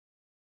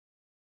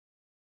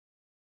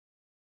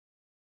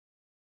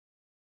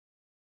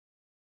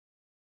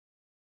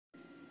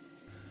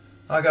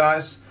Hi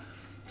guys,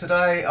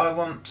 today I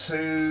want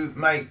to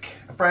make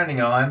a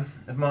branding iron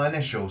of my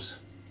initials.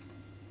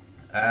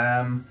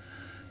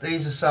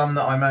 These are some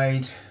that I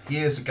made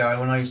years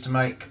ago when I used to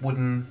make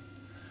wooden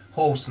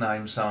horse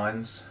name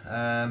signs.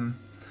 They're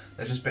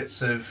just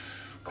bits of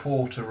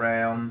quarter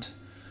round,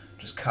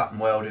 just cut and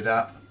welded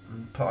up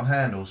and put on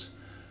handles.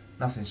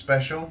 Nothing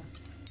special,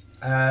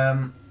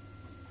 but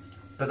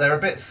they're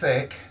a bit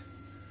thick.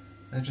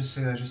 They're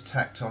just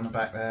tacked on the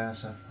back there,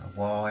 so a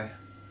Y.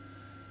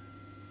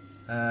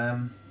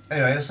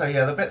 Anyway, so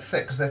yeah, they're a bit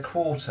thick because they're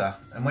quarter,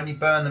 and when you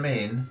burn them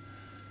in,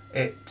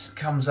 it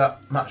comes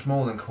up much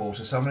more than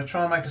quarter. So I'm going to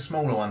try and make a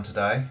smaller one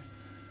today,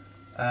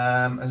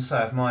 as I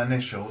say, of my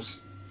initials,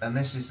 and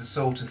this is the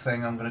sort of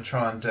thing I'm going to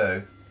try and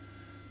do.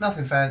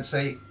 Nothing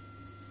fancy.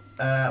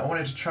 I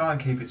wanted to try and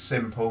keep it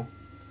simple,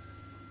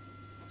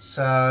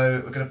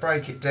 so we're going to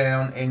break it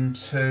down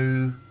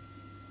into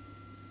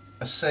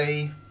a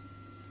C,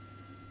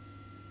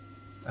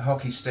 a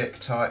hockey stick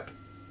type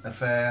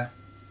affair,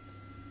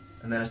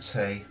 and then a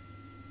T.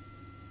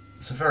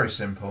 So very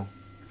simple.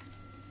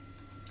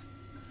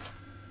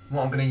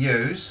 What I'm going to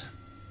use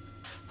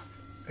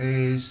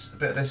is a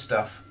bit of this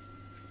stuff.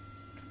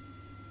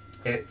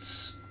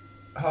 It's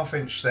 1/2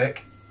 inch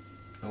thick,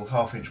 or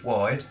 1/2 inch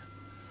wide,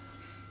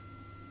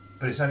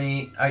 but it's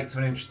only 1/8 of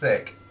an inch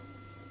thick.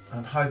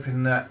 I'm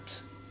hoping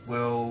that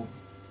will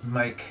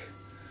make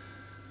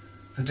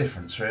the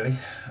difference really.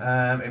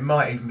 It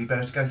might even be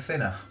better to go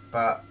thinner,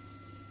 but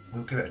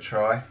we'll give it a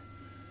try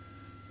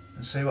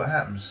and see what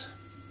happens.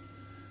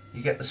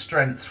 You get the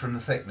strength from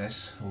the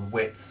thickness, or the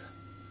width.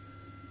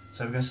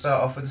 So we're going to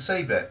start off with the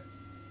C bit.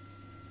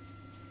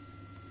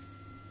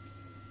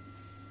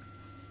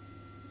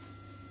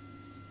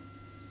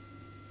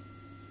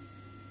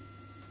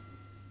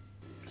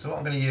 So what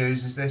I'm going to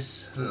use is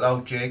this little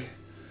old jig.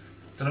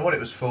 Don't know what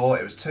it was for.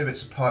 It was 2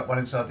 bits of pipe, one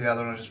inside the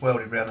other, and I just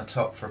welded around the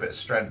top for a bit of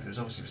strength. It was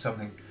obviously for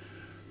something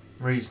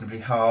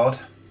reasonably hard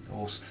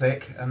or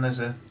thick, and there's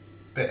a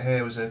bit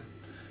here was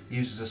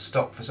used as a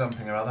stop for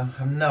something or other. I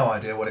have no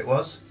idea what it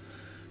was.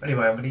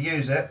 Anyway, I'm going to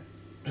use it.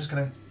 I'm just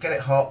going to get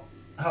it hot,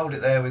 hold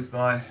it there with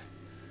my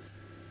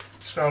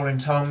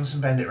scrolling tongs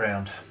and bend it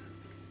round.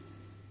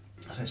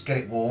 So let's get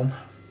it warm,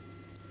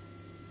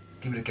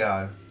 give it a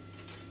go.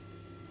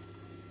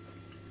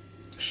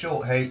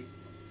 Short heat,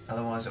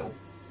 otherwise it'll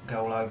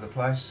go all over the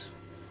place.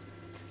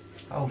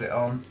 Hold it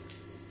on.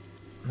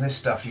 This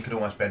stuff you could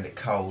almost bend it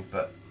cold,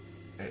 but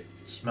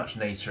it's much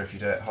neater if you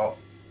do it hot.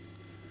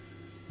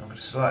 I'm going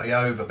to slightly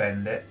over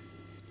bend it.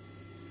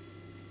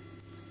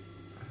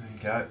 There you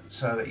go,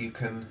 so that you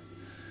can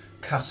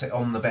cut it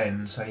on the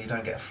bend so you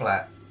don't get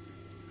flat.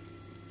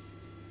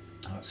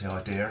 That's the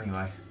idea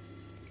anyway.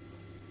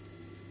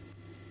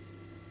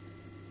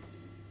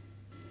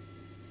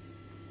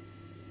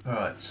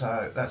 Alright,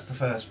 so that's the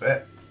first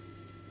bit,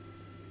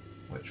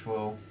 which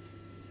will,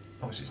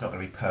 obviously it's not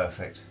going to be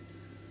perfect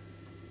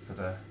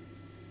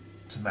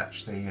to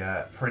match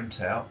the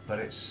printout, but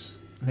it's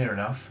near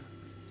enough.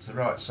 It's the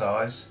right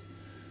size,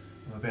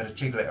 and we'll be able to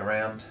jiggle it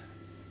around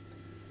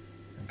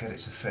and get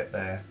it to fit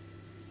there.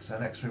 So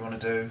next we want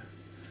to do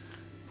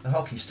the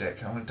hockey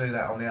stick. I'm going to do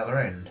that on the other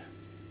end.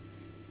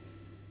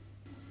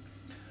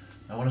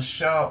 I want a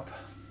sharp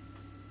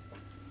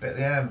bit of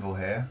the anvil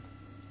here.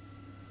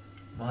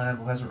 My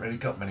anvil hasn't really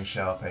got many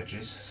sharp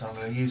edges, so I'm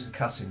going to use the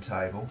cutting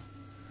table.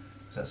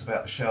 So that's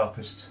about the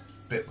sharpest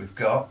bit we've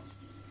got.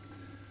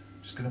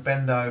 Just going to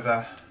bend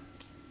over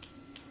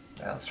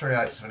about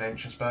 3/8 of an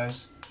inch, I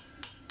suppose.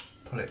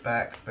 Pull it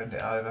back, bend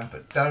it over,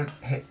 but don't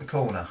hit the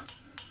corner,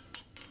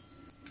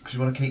 because you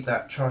want to keep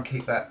that, try and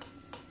keep that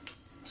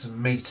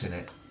some meat in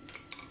it.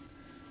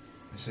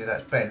 You see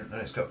that's bent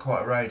and it's got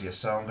quite a radius,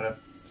 so I'm going to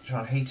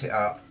try and heat it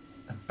up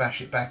and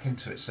bash it back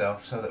into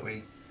itself so that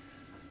we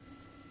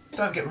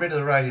don't get rid of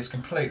the radius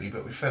completely,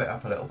 but we fill it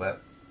up a little bit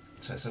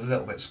so it's a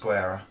little bit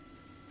squarer.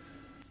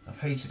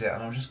 I've heated it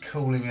and I'm just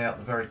cooling out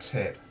the very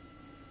tip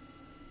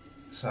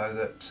so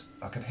that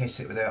I can hit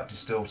it without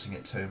distorting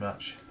it too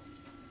much.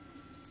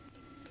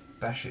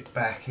 Bash it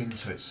back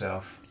into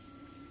itself.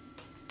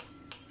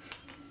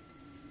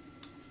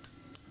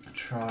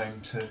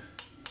 Trying to,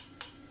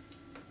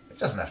 it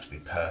doesn't have to be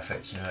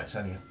perfect, you know, it's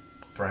only a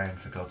brand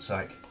for God's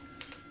sake,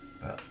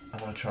 but I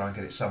want to try and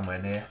get it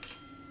somewhere near.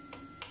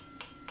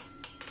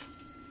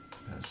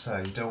 And so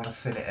you don't want to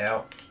thin it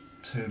out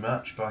too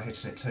much by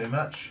hitting it too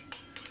much,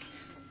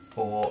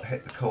 or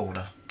hit the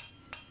corner.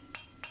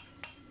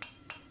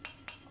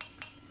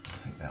 I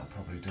think that'll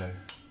probably do.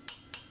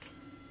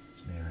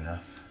 It's near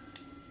enough.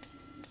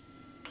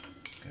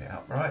 Get it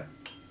upright,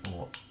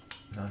 or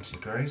 90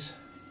 degrees.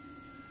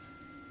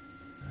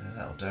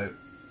 That'll do.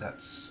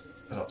 That's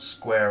a lot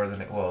squarer than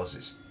it was.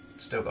 It's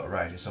still got a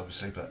radius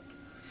obviously, but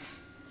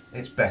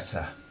it's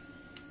better.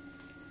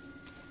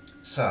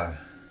 So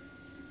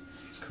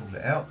let's cool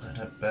it out, I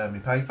don't burn my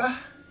paper.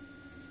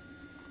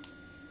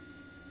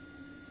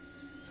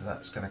 So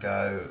that's going to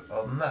go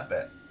on that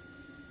bit.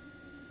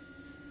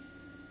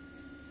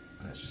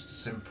 And it's just a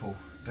simple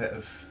bit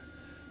of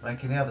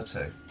making the other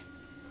two,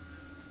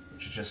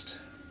 which are just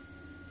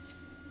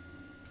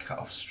cut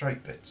off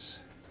straight bits.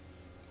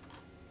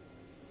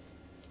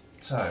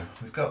 So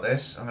we've got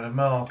this. I'm going to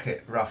mark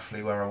it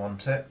roughly where I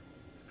want it.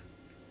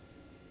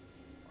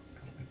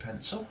 Get my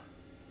pencil.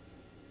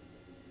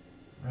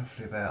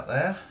 Roughly about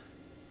there.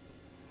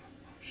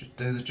 Should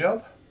do the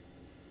job.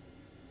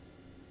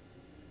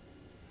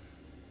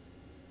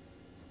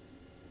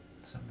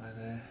 Somewhere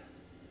there.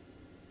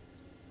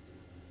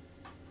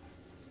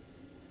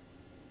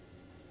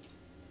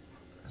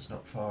 That's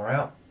not far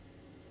out.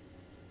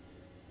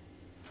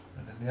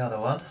 And then the other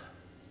one,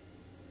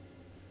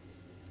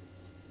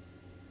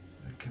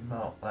 we can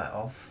mark that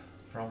off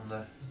from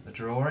the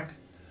drawing,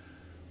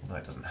 although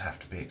it doesn't have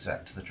to be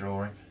exact to the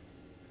drawing.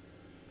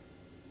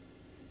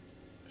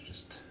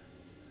 Just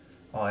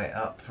eye it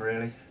up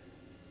really,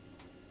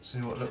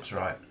 see what looks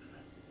right.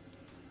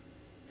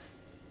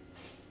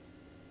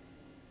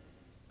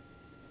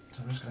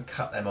 So I'm just going to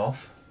cut them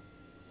off.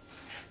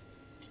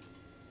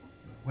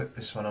 Whip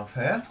this one off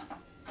here.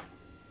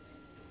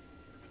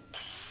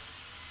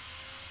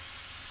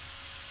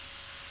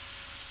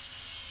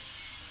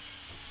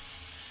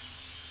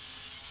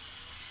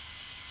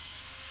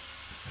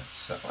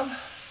 That's that one.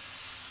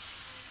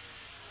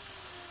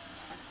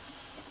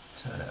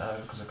 Turn it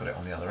over because I've got it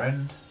on the other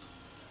end.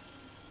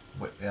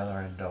 Whip the other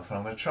end off, and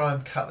I'm going to try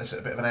and cut this at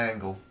a bit of an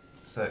angle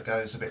so it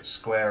goes a bit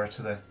squarer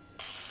to the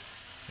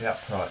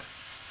upright.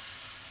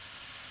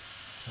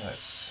 So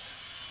it's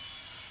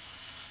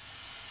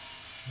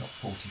not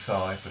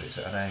 45, but it's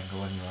at an angle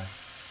anyway.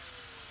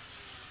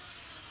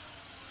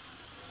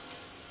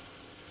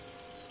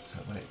 So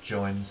when it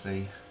joins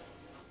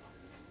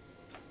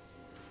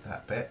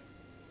that bit,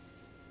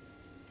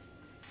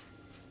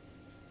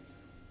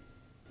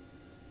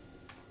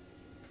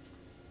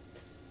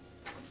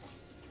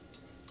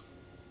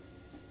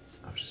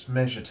 I've just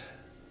measured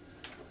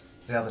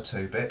the other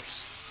two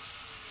bits.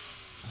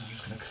 I'm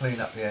just going to clean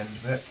up the end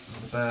of it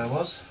where the burr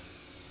was.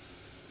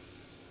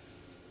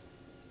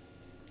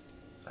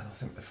 And I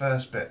think the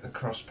first bit, the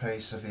cross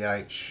piece of the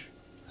H,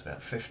 is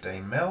about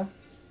 15mm. I'll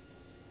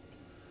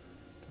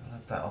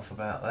have that off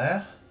about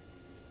there.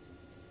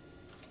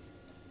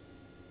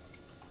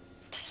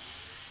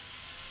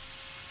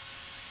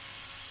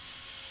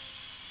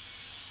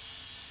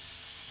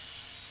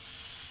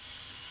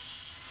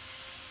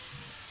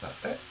 That's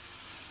that bit.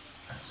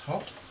 That's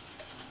hot.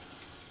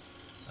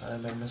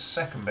 And then the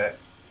second bit,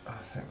 I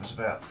think was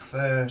about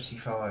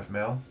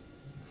 35mm,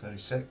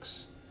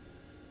 36.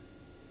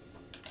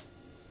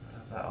 I'll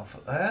have that off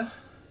at there.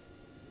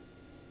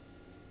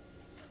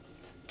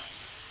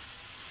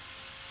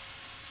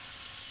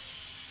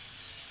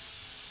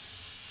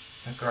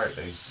 They're great,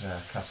 these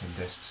cutting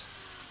discs.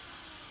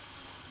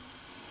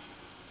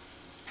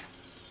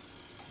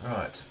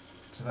 Right,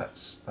 so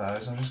that's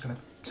those. I'm just going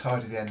to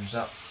tidy the ends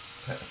up,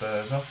 take the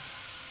burrs off.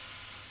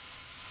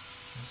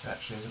 This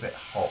actually is a bit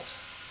hot.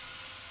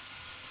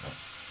 Not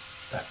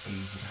that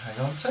easy to hang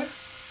on to.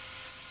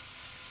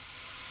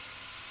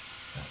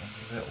 That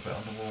one's a little bit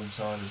on the warm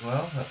side as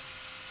well, but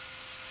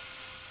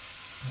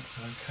that's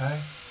okay.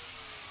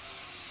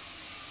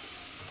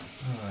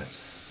 Right,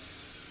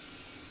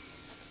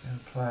 let's go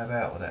and play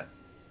about with it.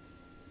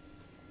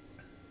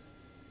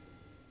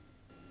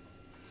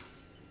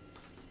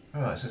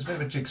 Right, so it's a bit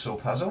of a jigsaw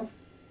puzzle.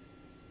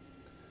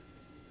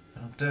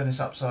 And I'm doing this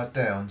upside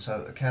down so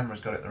that the camera's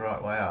got it the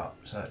right way up,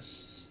 so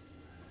it's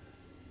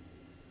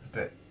a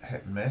bit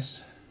hit and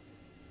miss.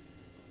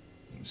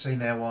 You can see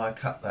now why I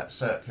cut that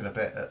circular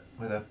bit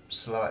with a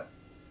slight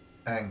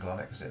angle on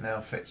it, because it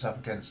now fits up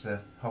against the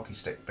hockey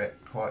stick bit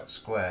quite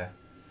square.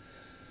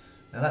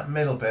 Now that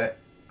middle bit,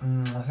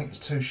 I think it's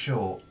too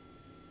short.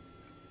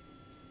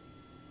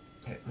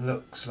 It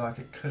looks like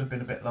it could have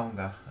been a bit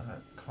longer. I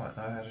don't quite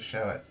know how to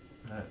show it.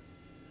 No.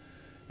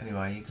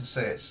 Anyway, you can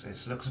see it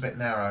looks a bit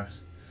narrow.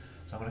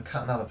 So I'm going to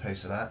cut another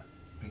piece of that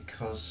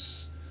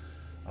because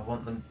I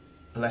want the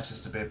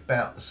letters to be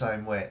about the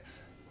same width.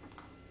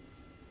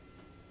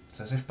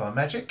 So as if by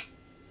magic,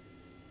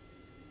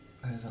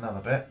 there's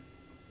another bit,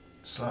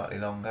 slightly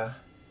longer,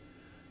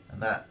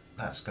 and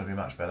that's going to be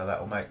much better. That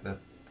will make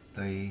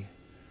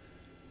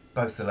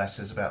both the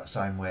letters about the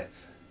same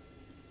width,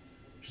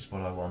 which is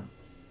what I want.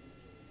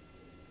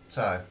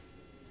 So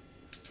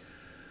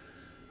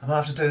I might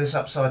have to do this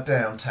upside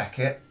down, tack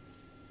it,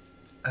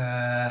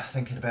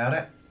 thinking about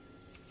it.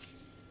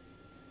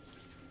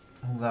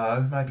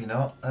 Although, maybe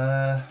not.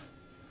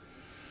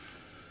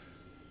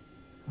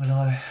 When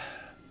I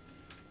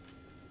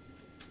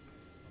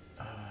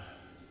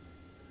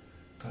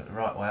got it the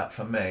right way up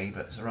for me,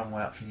 but it's the wrong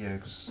way up for you,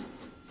 because,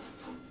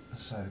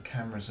 as I say, the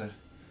cameras are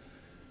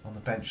on the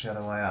bench the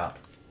other way up.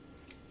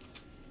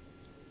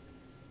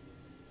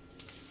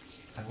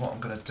 And what I'm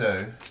going to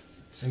do,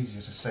 it's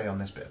easier to see on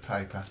this bit of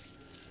paper.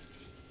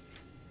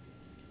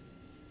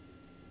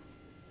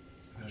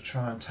 I'm going to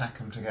try and tack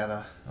them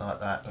together like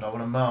that, but I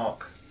want to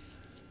mark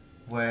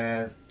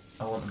where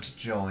I want them to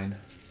join.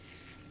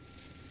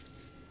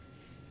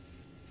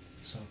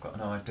 So I've got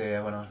an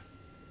idea when I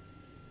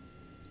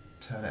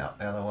turn it up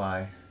the other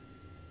way.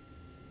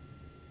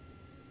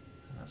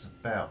 And that's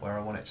about where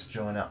I want it to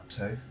join up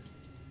to.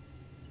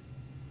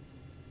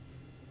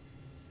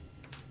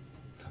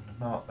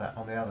 mark that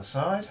on the other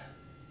side.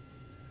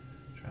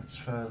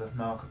 Transfer the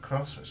mark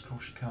across, which of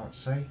course you can't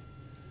see.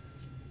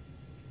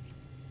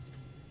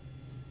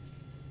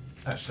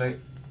 Actually,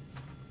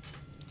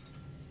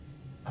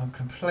 I'm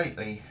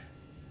completely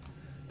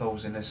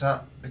ballsing this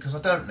up because I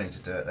don't need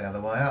to do it the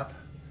other way up.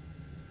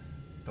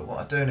 But what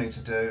I do need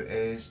to do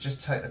is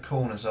just take the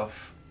corners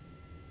off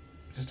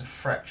just a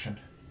fraction,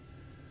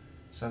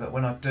 so that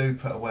when I do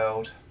put a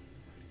weld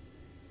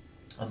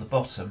on the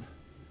bottom,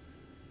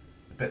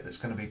 the bit that's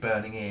going to be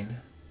burning in,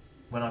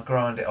 when I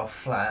grind it off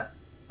flat,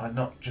 I'm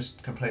not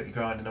just completely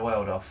grinding the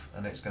weld off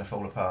and it's going to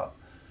fall apart.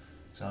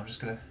 So I'm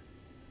just going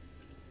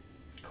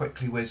to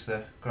quickly whiz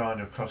the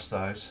grinder across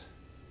those.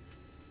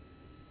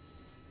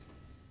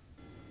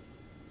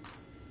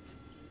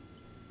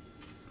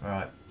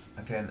 Right,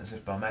 again as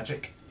if by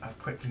magic, I've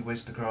quickly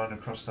whizzed the grinder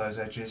across those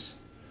edges.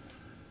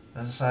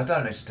 As I say, I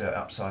don't need to do it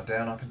upside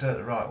down, I can do it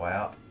the right way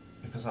up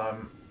because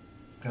I'm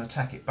going to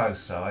tack it both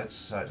sides,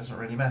 so it doesn't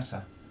really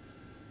matter.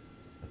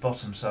 The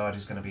bottom side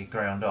is going to be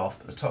ground off,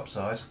 but the top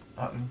side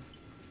I can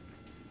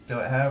do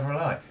it however I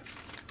like.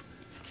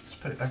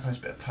 Just put it back on this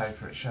bit of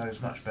paper, it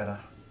shows much better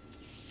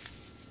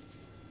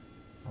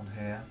on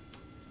here.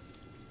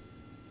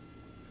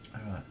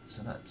 Alright,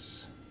 so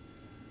that's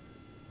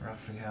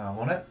roughly how I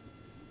want it.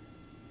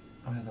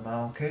 Where the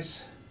mark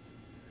is.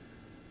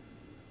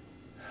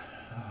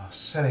 Oh,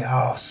 silly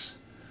arse.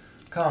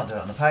 Can't do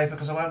it on the paper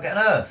because I won't get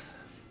an earth.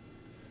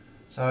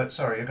 So,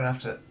 sorry, you're going to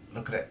have to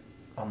look at it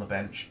on the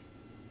bench.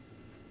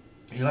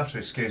 You'll have to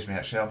excuse me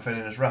actually, I'm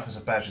feeling as rough as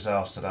a badger's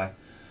arse today.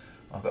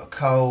 I've got a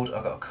cold,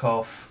 I've got a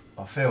cough,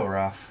 I feel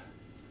rough.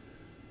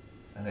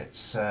 And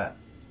it's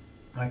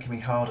making me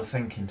harder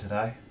thinking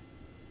today.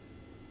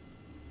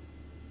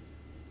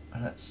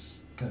 And that's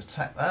going to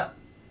tack that.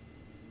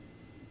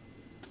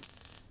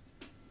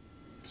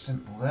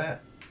 Simple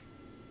there.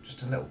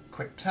 Just a little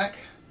quick tack.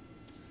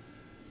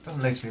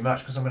 Doesn't need to be much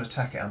because I'm going to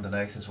tack it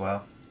underneath as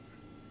well.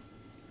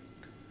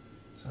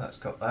 So that's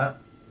got that.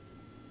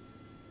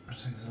 I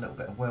think there's a little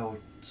bit of weld,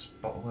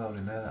 spot of weld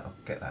in there. I'll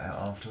get that out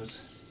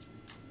afterwards.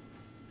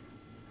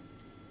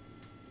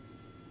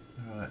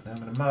 Alright, now I'm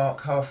going to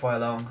mark halfway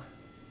along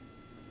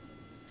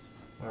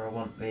where I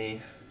want the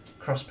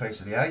cross piece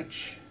of the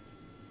H.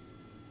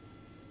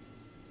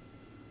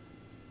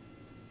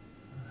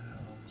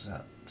 How long's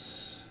that?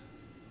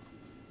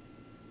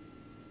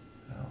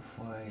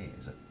 Halfway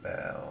is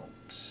about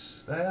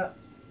there.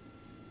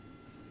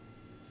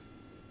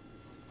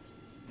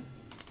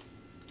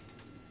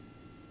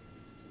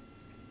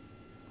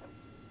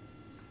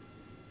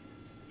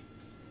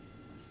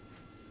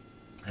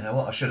 And now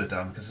what I should have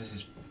done, because this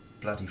is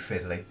bloody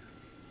fiddly,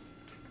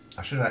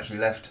 I should have actually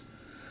left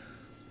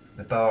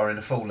the bar in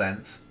a full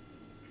length,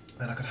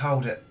 then I could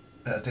hold it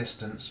at a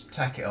distance,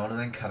 tack it on and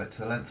then cut it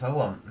to the length I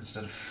want,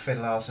 instead of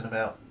fiddle-arsing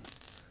about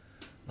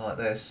like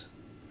this,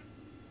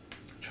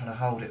 trying to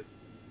hold it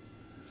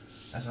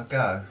as I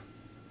go.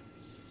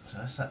 So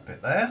that's that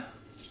bit there,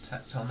 just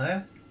tacked on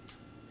there.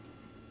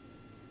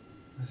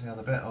 There's the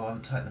other bit. Oh, I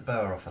haven't taken the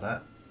burr off of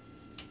that.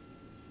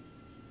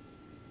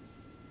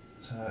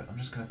 So I'm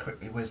just going to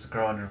quickly whiz the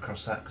grinder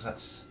across that because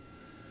that's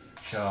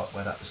sharp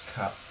where that was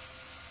cut.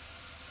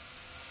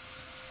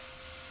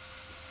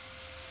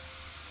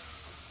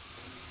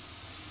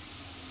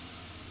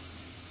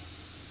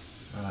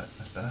 Right,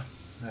 that's better.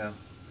 Now, I'm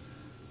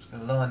just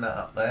going to line that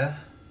up there.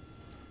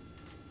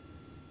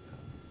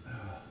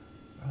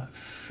 Oh, right,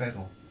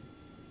 fiddle.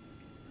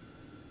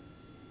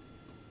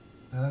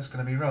 Now that's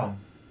going to be wrong.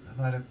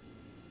 I made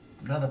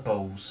another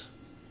balls.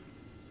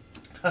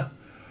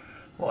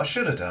 What I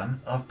should have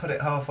done, I've put it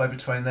halfway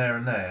between there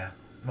and there.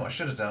 What I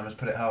should have done was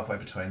put it halfway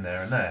between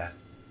there and there.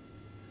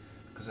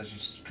 Because as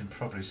you can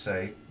probably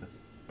see, the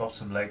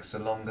bottom legs are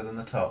longer than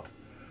the top.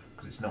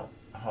 Because it's not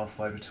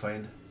halfway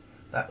between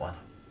that one.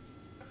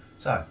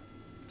 So,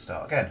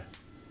 start again.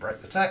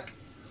 Break the tack.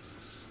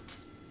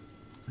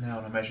 Now I'm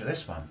going to measure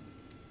this one.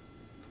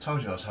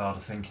 Told you I was harder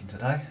thinking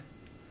today.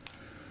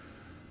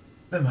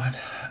 Never mind.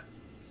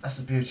 That's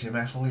the beauty of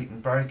metal. You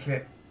can break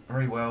it,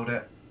 re-weld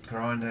it,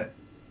 grind it.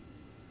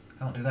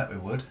 Can't do that with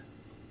wood.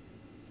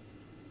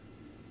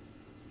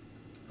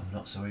 Oh,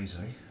 not so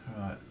easily.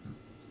 Right,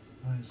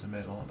 where's the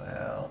middle?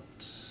 About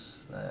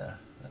there,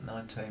 at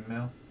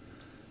 19mm,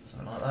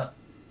 something like that.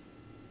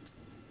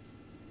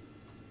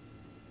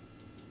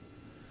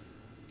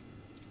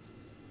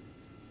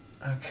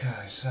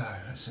 Okay, so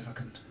let's see if I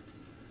can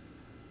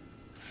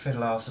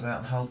fiddle arse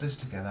about and hold this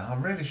together. I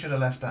really should have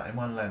left that in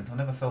one length. I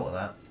never thought of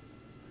that.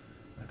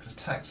 I could have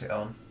tacked it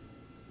on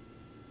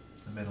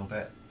the middle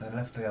bit, then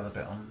left the other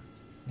bit on.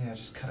 Yeah,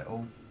 just cut it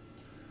all.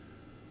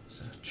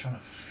 Instead of trying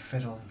to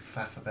fiddle and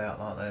faff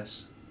about like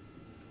this.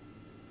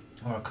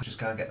 Or I could just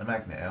go and get the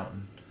magnet out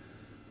and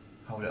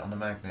hold it on the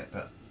magnet,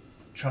 but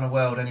trying to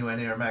weld anywhere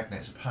near a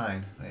magnet's a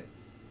pain.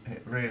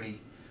 It really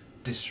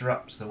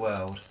disrupts the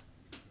weld.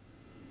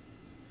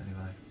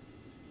 Anyway,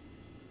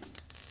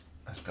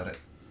 that's got it.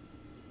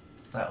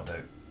 That'll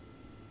do.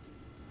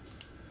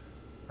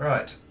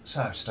 Right,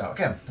 so start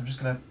again. I'm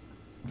just going to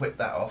whip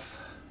that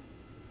off.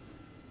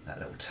 That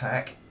little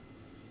tack.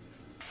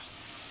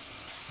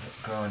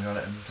 grinder on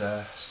it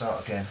and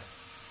start again.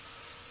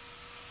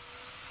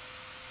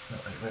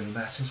 Not that it really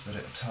matters, but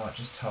it'll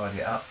just tidy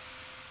it up.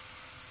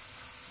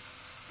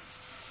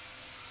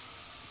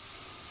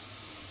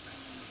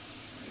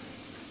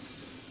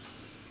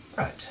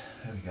 Right,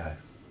 there we go.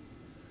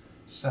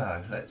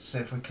 So let's see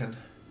if we can.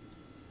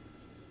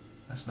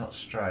 That's not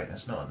straight,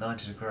 that's not at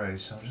 90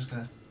 degrees, so I'm just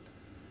going to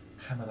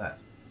hammer that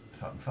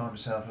if I can find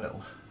myself a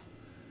little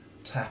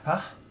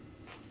tapper.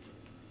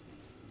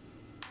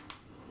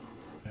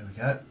 There we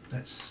go.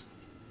 Let's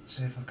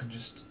see if I can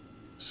just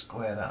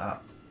square that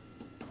up.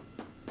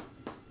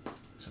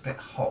 It's a bit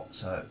hot,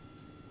 so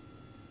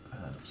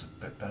that looks a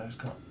bit better. It's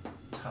got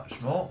a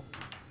touch more.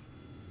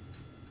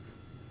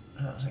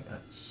 I think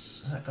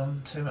has that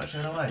gone too much the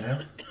other way now?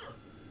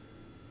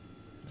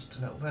 Just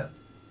a little bit.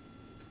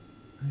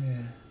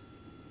 Yeah.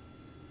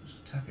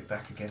 Just tap it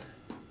back again.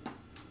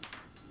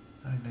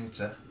 Only needs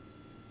a,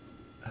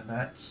 and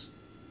that's,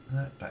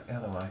 no, back the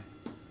other way.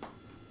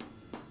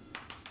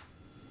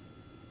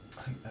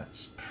 I think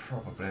that's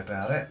probably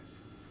about it.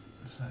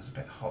 So it's a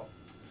bit hot.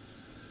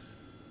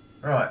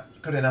 Right,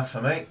 good enough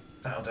for me.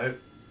 That'll do.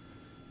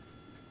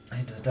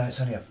 End of the day, it's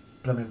only a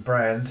blooming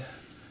brand.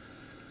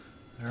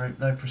 There ain't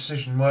no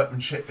precision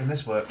workmanship in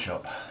this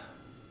workshop.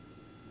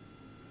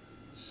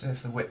 See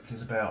if the width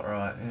is about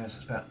right. Yes,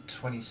 it's about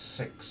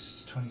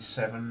 26,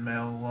 27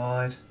 mil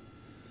wide.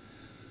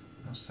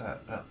 What's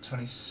that? About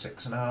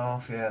 26 and a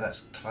half. Yeah,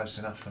 that's close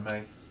enough for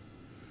me.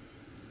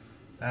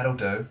 That'll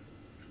do.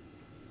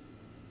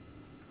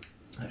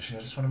 Actually,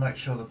 I just want to make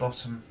sure the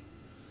bottom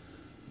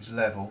is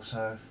level,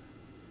 so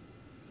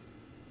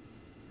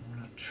I'm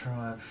going to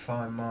try and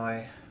find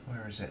my,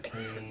 where is it,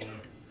 the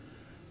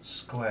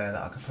square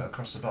that I can put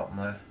across the bottom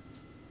there.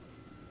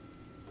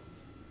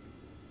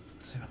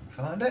 Let's see if I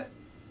can find it.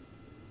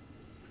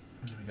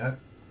 There we go.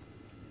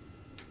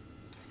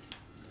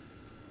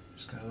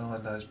 Just going to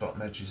line those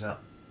bottom edges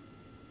up.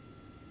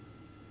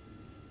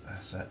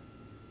 That's it.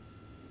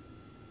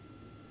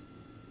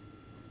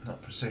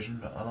 Not precision,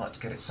 but I like to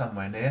get it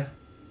somewhere near.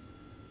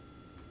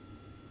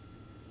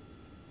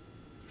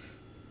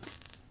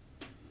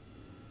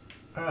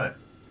 Alright,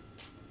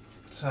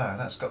 so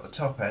that's got the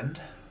top end.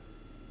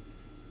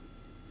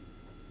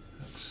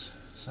 Looks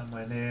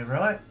somewhere near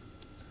right.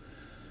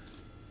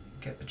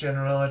 Get the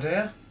general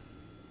idea.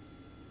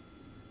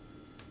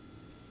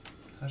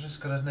 So I've just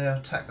got to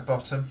now tack the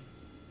bottom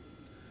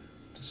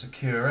to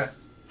secure it.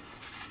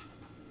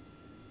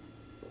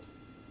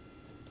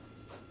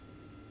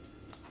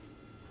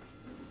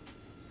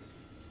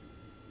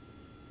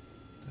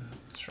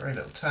 Three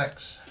little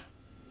tacks.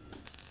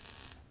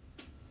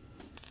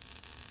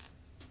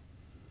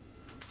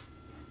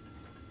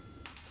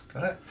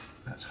 Got it?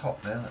 That's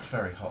hot now, that's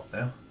very hot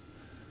now.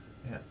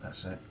 Yeah,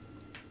 that's it.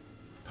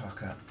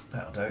 Park up,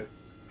 that'll do.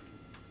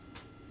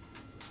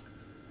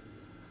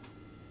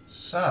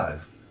 So,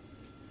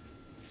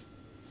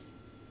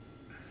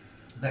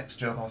 next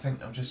job I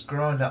think I'll just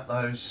grind up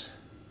those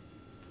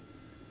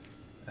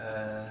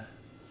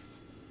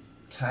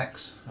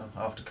tacks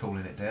after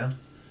cooling it down.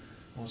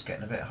 It was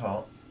getting a bit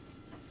hot.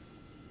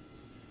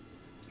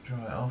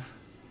 Dry it off.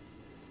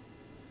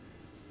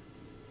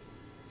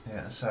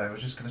 Yeah, so we're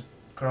just going to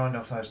grind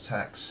off those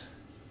tacks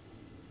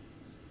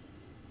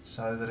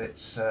so that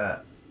it's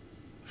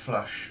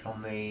flush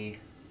on the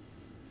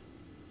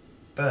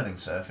burning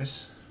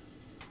surface.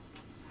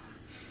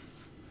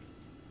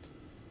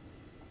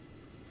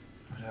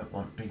 I don't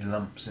want big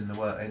lumps in the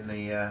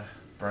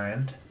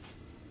brand.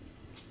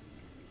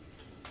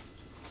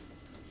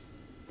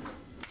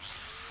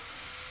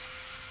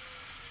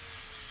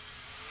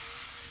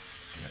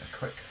 Give it a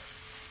quick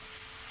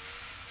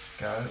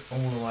go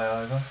all the way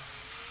over.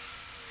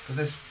 Because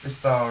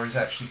this bar is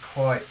actually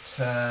quite, it's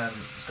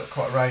got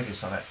quite a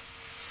radius on it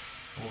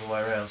all the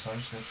way around, so I'm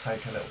just going to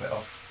take a little bit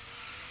off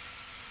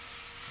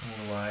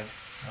all the way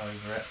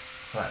over it,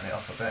 flatten it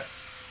off a bit.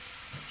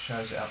 It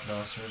shows it up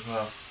nicer as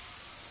well.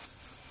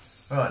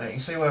 Right, now you can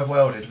see where I've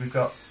welded, we've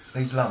got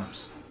these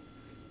lumps.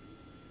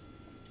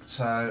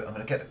 So I'm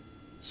going to get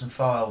some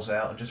files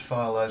out and just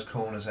file those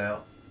corners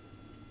out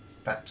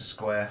back to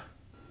square.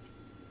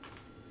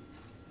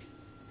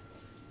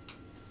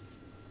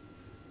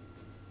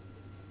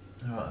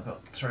 Alright, I've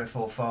got 3 or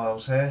 4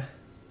 files here.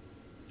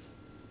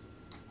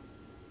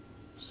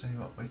 See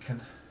what we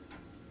can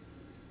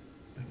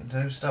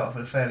do. Start off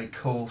with a fairly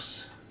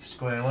coarse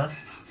square one.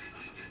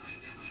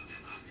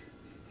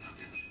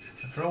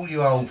 And for all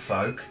you old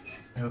folk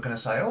who are going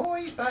to say, "Oh,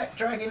 he's back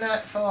dragging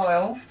that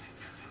file.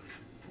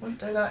 Wouldn't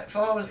do that if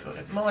I was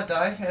in my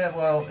day." Yeah,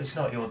 well, it's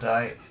not your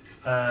day.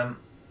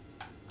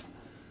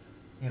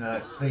 You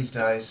know, these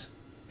days,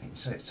 you can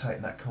see it's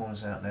taking that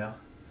corners out now.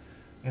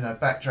 You know,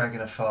 back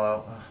dragging a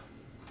file.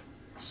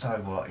 So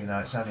what, you know,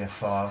 it's only a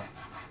file.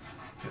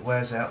 If it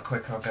wears out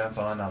quicker, I'll go and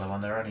buy another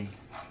one. They're only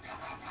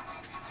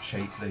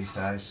cheap these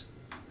days.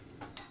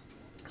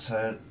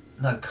 So,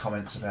 no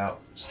comments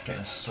about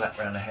getting a slap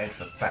round the head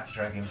for back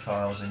dragging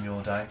files in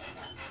your day.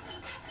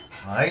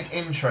 I ain't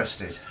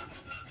interested.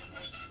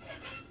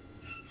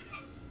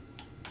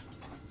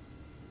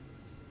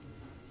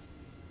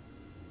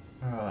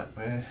 Right,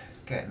 we're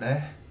getting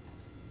there.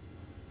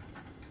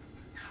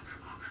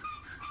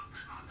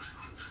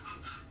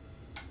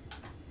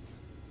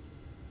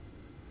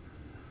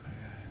 Yeah,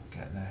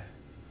 getting there.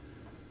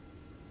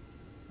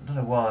 I don't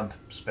know why I'm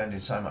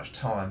spending so much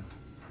time,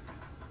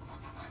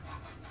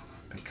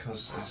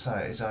 because as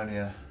I say, it is only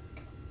a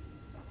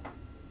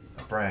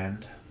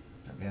brand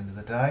at the end of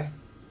the day.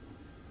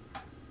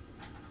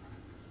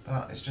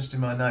 But it's just in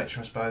my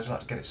nature, I suppose, I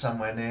like to get it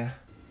somewhere near.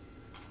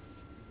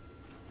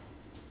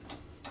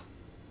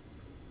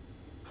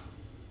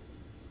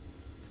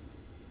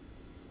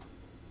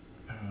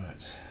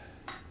 Alright.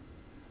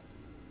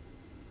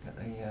 Get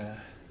the in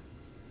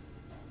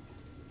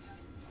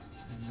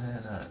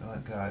there, no, it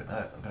won't go. No,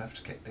 I'm going to have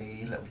to get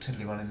the little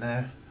tiddly one in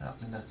there,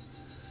 up in the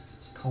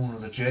corner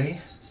of the G.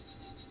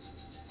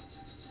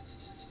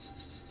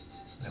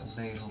 Little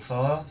needle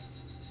file.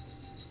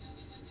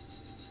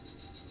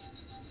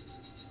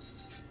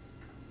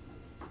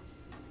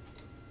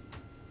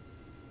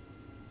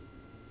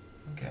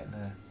 I'm getting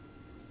there.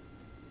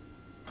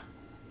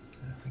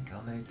 I think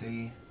I'll need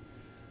the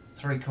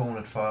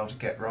 3-cornered file to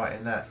get right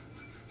in that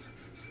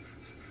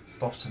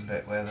bottom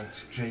bit where the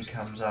G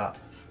comes up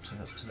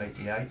to meet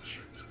the H.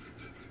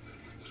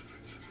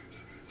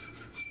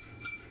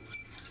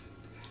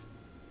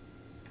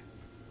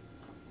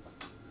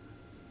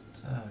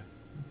 So,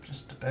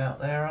 just about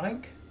there, I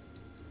think.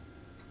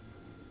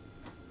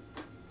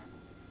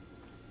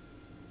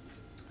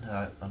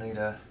 No, I need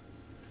a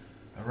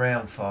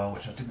round file,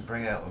 which I didn't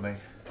bring out with me.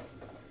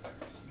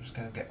 I'm just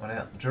going to get one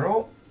out the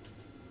drawer.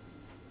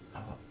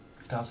 I've got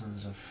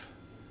dozens of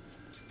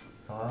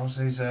files.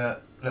 These are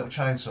little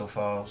chainsaw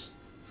files.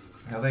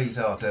 Now these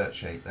are dirt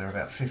cheap. They're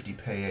about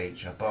 50p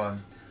each. I buy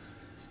them.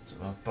 So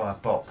I buy a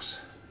box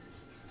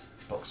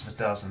of a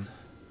dozen,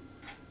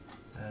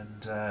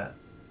 and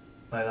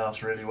they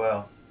last really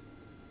well,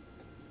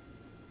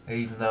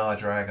 even though I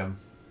drag them.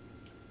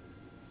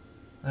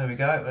 There we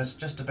go. It's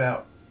just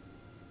about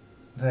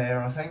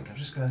there, I think. I'm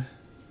just going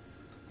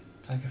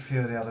to take a few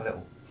of the other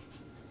little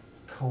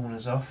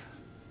corners off.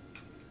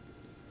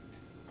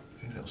 A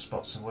few little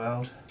spots of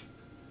weld.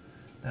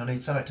 Now I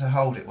need something to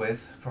hold it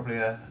with, probably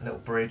a little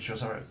bridge or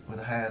something with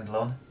a handle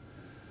on.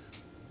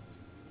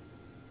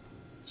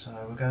 So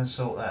we're going to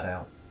sort that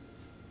out.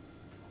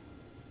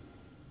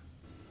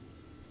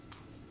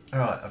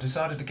 Alright, I've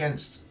decided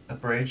against a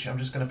bridge. I'm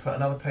just going to put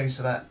another piece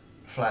of that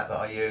flat that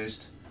I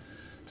used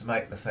to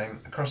make the thing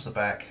across the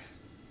back,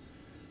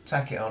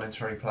 tack it on in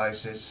 3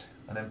 places,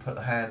 and then put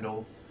the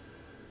handle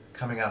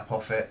coming up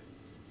off it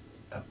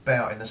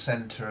about in the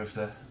centre of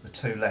the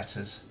 2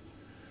 letters,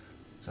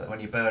 so that when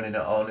you're burning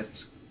it on,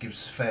 it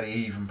gives fairly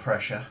even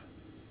pressure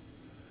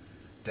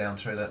down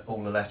through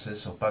all the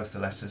letters, or both the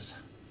letters.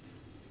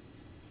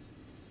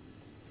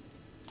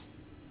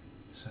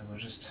 So we'll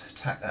just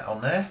tack that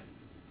on there.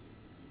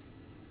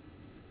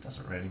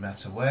 Doesn't really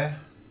matter where.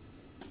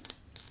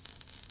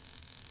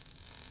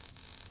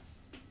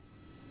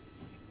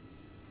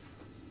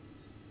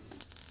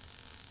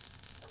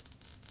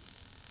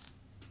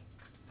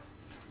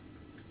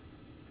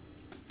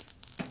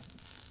 There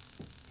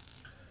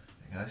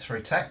you go,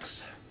 3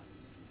 tacks.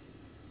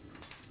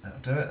 That'll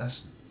do it.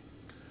 That's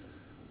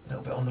a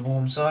little bit on the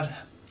warm side.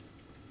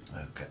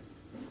 Okay,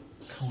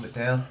 cool it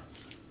down.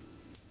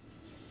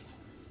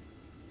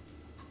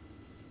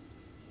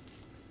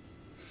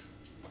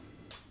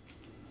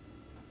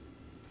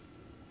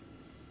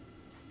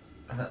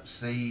 And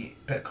that's the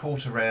bit of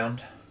quarter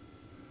round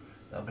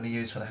that I'm going to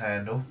use for the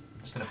handle.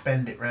 I'm just going to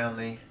bend it round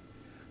the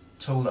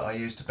tool that I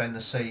used to bend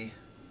the C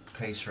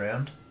piece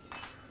round.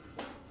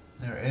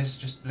 There it is,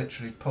 just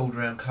literally pulled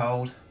around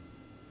cold,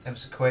 ever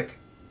so quick.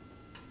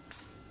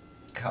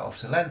 Cut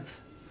off to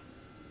length.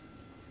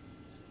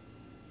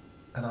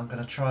 And I'm going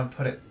to try and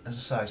put it,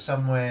 as I say,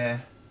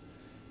 somewhere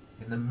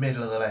in the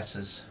middle of the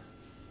letters,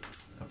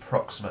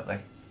 approximately.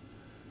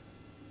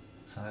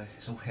 So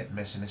it's all hit and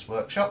miss in this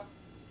workshop.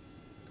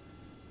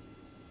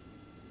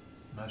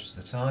 Most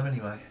of the time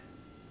anyway.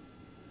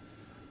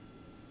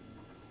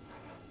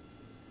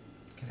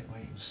 Get it where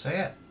you can see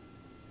it.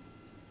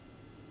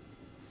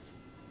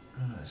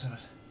 Right, let's have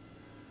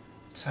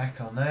a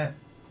tack on there.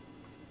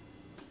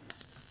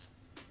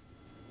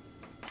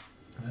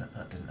 No,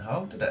 that didn't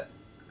hold, did it?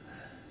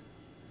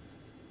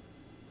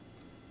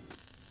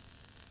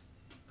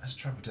 That's the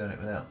trouble doing it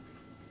without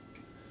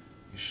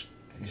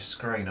your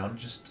screen on,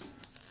 just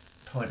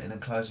pointing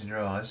and closing your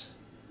eyes.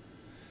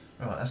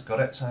 Right, that's got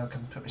it, so I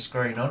can put my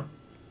screen on,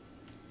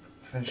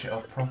 finish it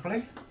off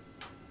properly.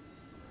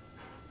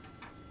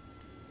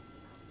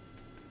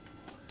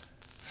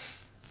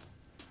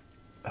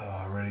 Oh,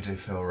 I really do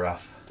feel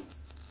rough.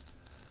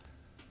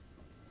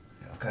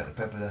 Yeah, I'll go to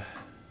bed with a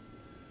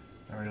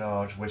very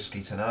large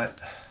whiskey tonight.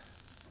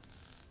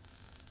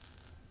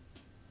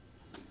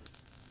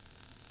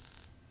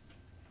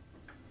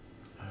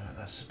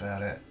 That's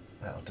about it.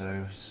 That'll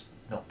do. It's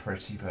not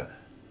pretty, but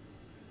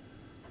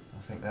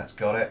I think that's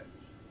got it.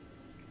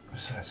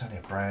 So it's only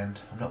a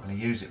brand. I'm not going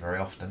to use it very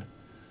often.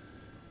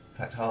 In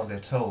fact, hardly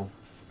at all.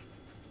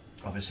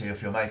 Obviously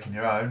if you're making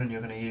your own and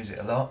you're going to use it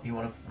a lot, you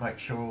want to make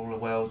sure all the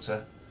welds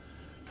are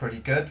pretty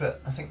good,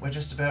 but I think we're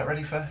just about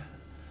ready for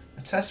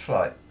a test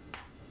flight.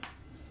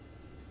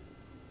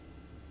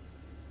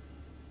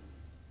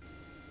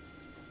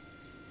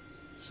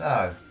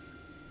 So,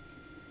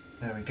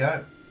 there we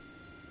go.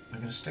 We're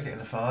going to stick it in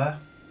the fire.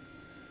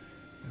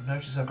 You'll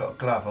notice I've got a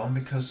glove on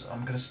because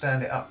I'm going to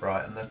stand it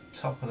upright and the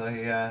top of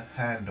the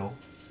handle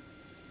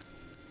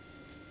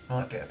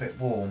might get a bit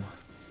warm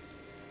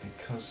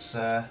because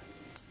I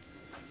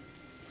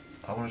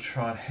want to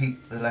try and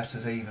heat the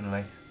letters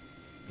evenly.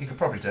 You could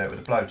probably do it with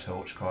a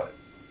blowtorch quite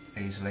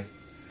easily.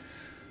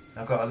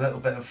 I've got a little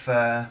bit of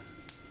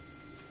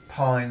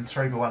pine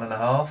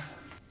 3x1.5.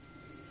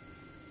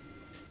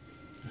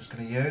 I'm just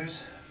going to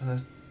use for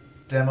the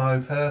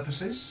demo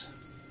purposes.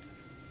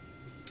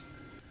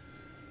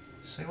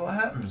 See what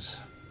happens.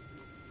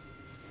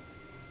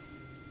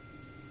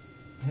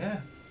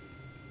 Yeah,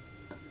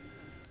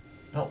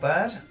 not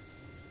bad,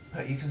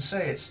 but you can see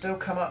it's still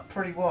come up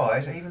pretty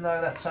wide, even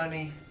though that's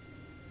only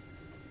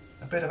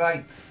a bit of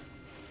 1/8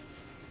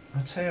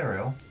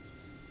 material,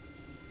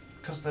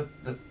 because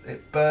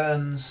it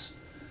burns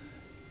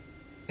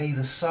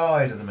either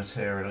side of the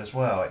material as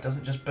well. It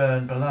doesn't just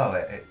burn below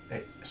it,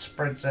 it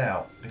spreads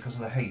out because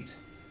of the heat.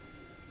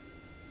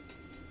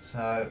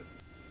 So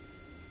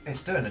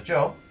it's doing the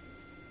job,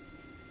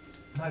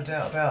 no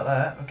doubt about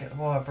that. I'll get the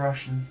wire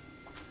brush and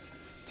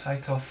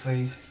take off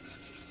the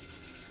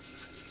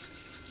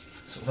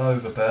sort of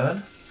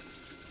overburn.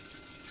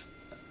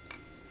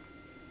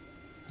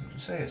 You can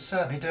see it's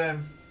certainly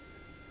doing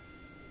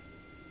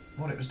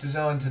what it was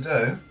designed to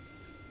do,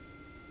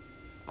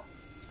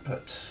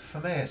 but for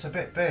me it's a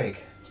bit big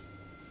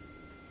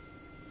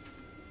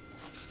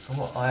for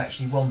what I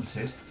actually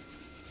wanted.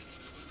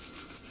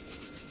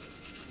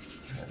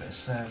 Get a bit of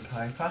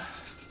sandpaper,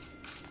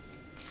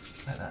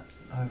 let that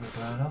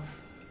overburn off.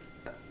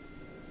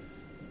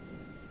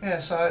 Yeah,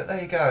 so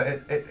there you go,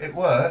 it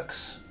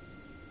works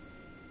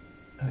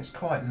and it's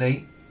quite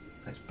neat,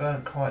 it's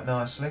burnt quite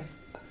nicely.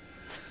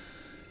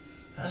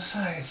 As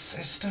I say,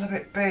 it's still a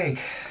bit big.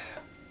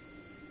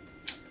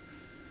 I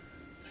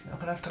think I'm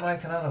going to have to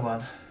make another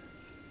one.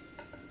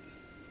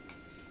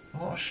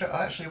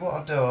 Actually what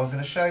I'll do, I'm going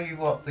to show you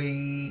what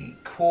the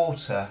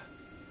quarter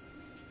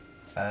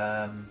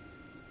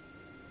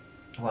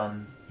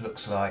one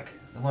looks like.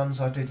 The ones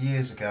I did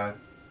years ago.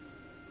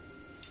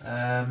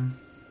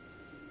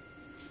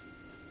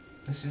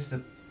 This is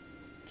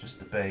just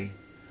the B,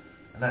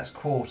 and that's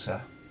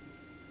quarter.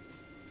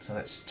 So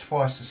that's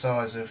twice the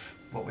size of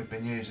what we've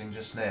been using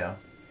just now.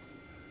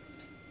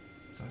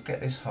 So I'll get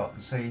this hot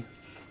and see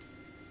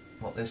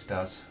what this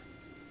does.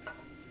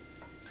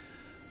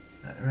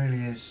 That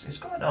really is, it's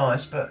quite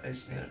nice, but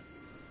it's, you know,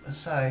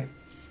 as I say,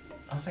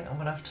 I think I'm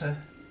going to have to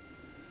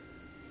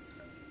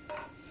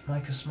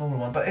make a smaller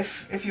one. But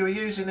if you were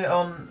using it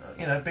on,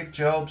 you know, big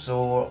jobs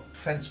or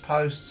fence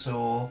posts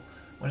or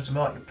wanted to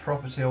mark your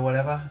property or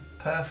whatever,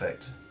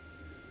 perfect.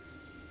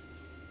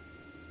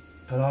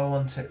 But I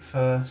want it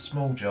for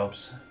small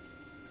jobs.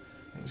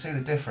 You can see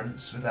the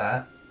difference with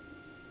that.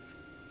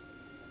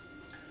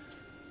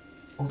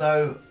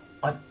 Although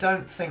I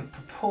don't think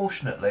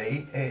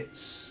proportionately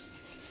it's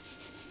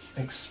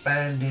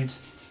expanded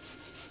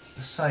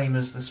the same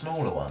as the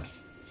smaller one.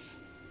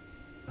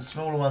 The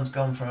smaller one's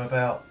gone from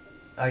about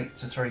 1/8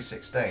 to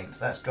 3/16.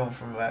 That's gone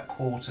from about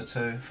quarter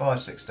to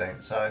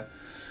 5/16. So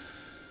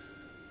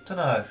don't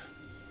know,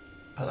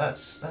 but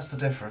that's the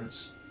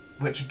difference.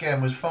 Which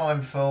again was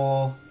fine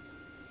for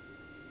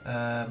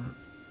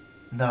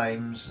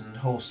names and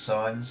horse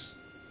signs,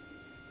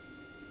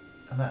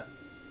 and that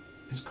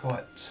is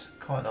quite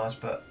nice.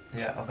 But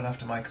yeah, I'm gonna have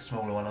to make a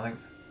smaller one, I think.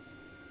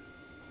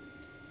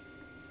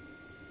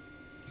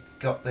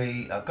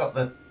 I've got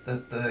the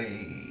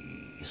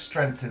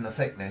strength in the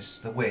thickness,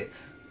 the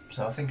width,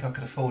 so I think I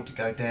could afford to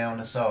go down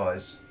a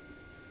size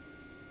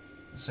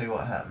and see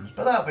what happens.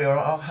 But that'll be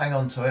alright, I'll hang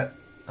on to it.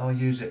 I'll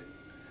use it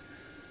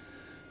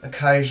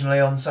occasionally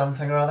on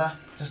something or other,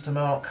 just to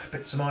mark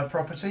bits of my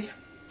property.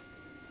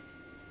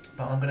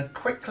 But I'm going to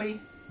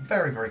quickly,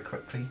 very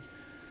quickly,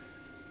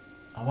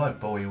 I won't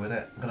bore you with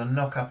it, I'm going to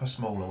knock up a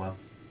smaller one.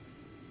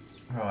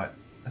 Right,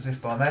 as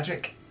if by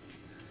magic.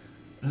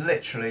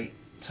 Literally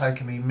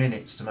taken me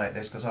minutes to make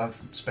this because I've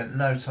spent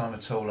no time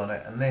at all on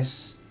it, and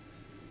this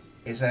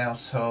is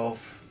out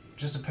of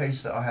just a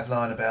piece that I had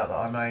lying about that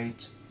I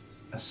made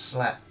a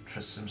slat for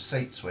some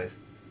seats with,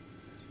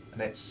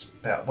 and it's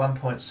about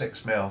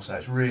 1.6mm, so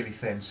it's really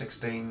thin,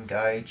 16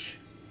 gauge,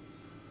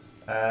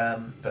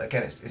 but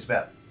again it's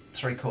about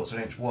 3/4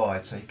 inch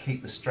wide, so you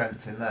keep the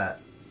strength in that.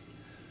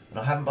 And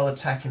I haven't bothered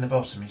tacking the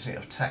bottom. You see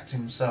I've tacked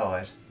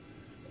inside,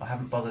 I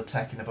haven't bothered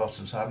tacking the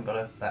bottom, so I haven't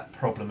got that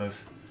problem of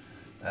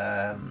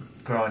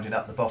grinding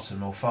up the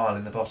bottom or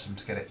filing the bottom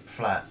to get it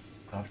flat.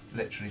 I've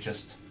literally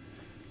just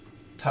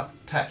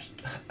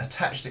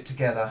attached it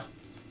together.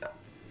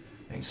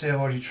 You can see I've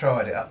already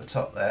tried it up the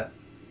top there,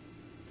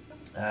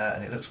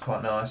 and it looks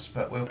quite nice,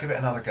 but we'll give it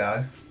another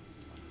go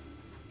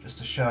just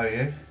to show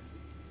you.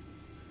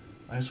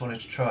 I just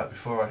wanted to try it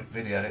before I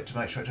videoed it to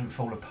make sure it didn't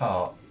fall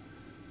apart.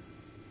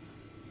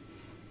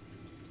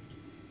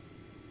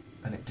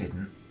 And it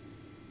didn't.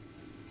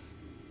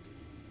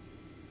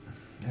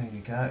 There you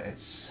go.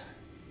 It's...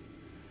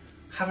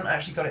 haven't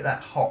actually got it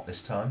that hot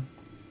this time.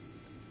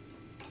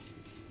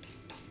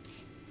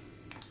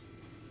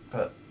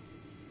 But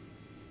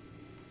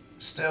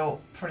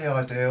still pretty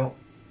ideal.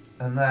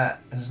 And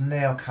that has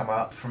now come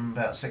up from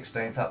about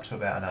 16th up to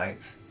about an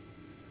 8th.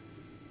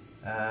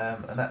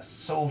 And that's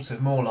sort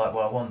of more like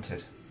what I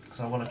wanted, because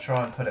I want to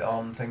try and put it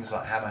on things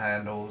like hammer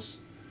handles,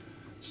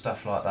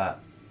 stuff like that.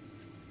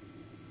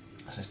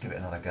 Let's just give it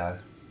another go.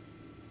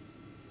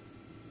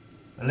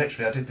 And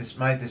literally I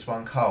made this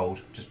one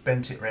cold, just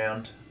bent it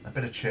round, a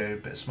bit of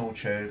tube, bit of small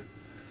tube,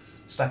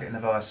 stuck it in the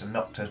vise and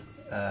knocked the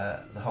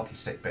hockey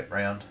stick bit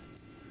round,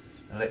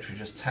 and literally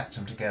just tacked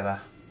them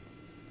together.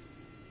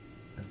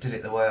 And did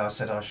it the way I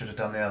said I should have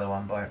done the other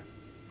one, by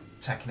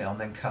tacking it on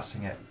then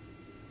cutting it.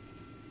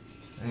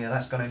 And yeah,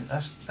 that's gone in.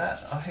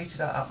 I heated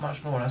that up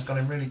much more, and that's gone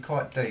in really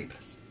quite deep.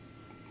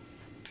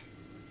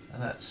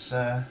 And that's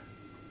yeah,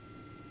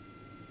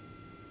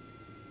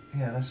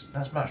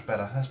 that's much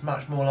better. That's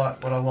much more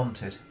like what I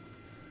wanted.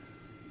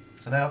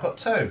 So now I've got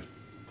two,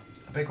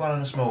 a big one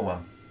and a small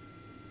one.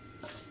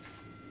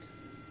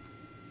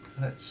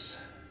 Let's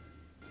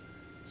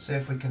see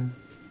if we can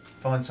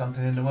find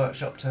something in the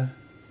workshop to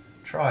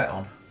try it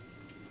on.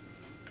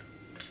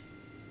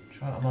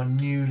 Try it on my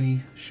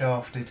newly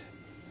shafted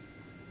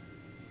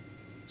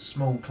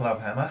small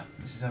club hammer.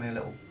 This is only a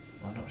little,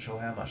 I'm not sure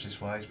how much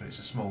this weighs, but it's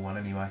a small one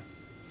anyway.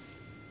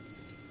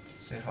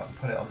 See if I can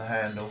put it on the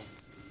handle.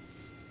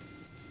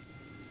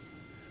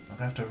 I'm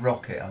going to have to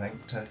rock it, I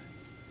think, to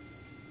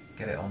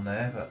get it on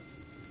there, but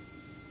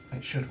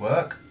it should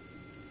work.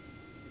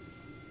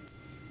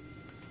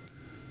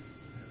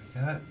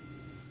 There we go.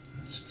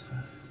 Let's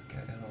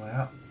get the other way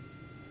up.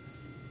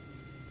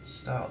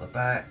 Start at the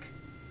back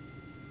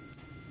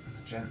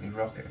and gently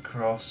rock it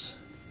across.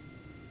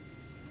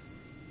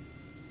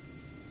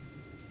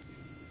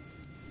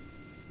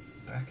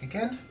 Back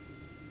again.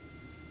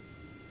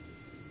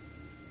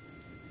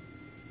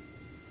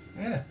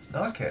 Yeah,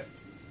 like it.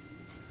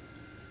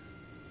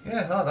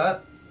 Yeah, like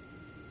that.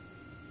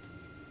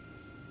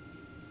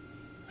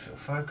 Little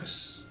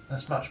focus.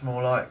 That's much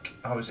more like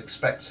I was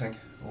expecting,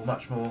 or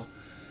much more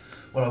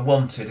what I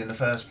wanted in the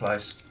first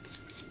place.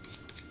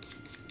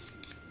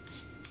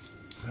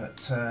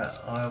 But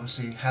I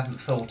obviously hadn't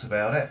thought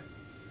about it.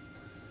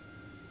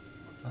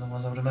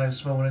 Otherwise I would have made a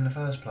small one in the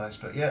first place.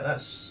 But yeah,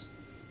 that's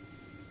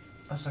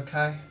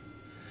okay.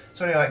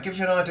 So anyway, it gives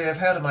you an idea of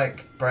how to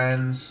make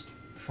brands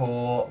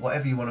for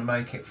whatever you want to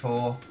make it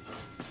for.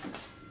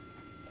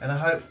 And I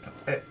hope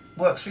it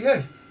works for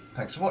you.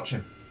 Thanks for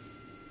watching.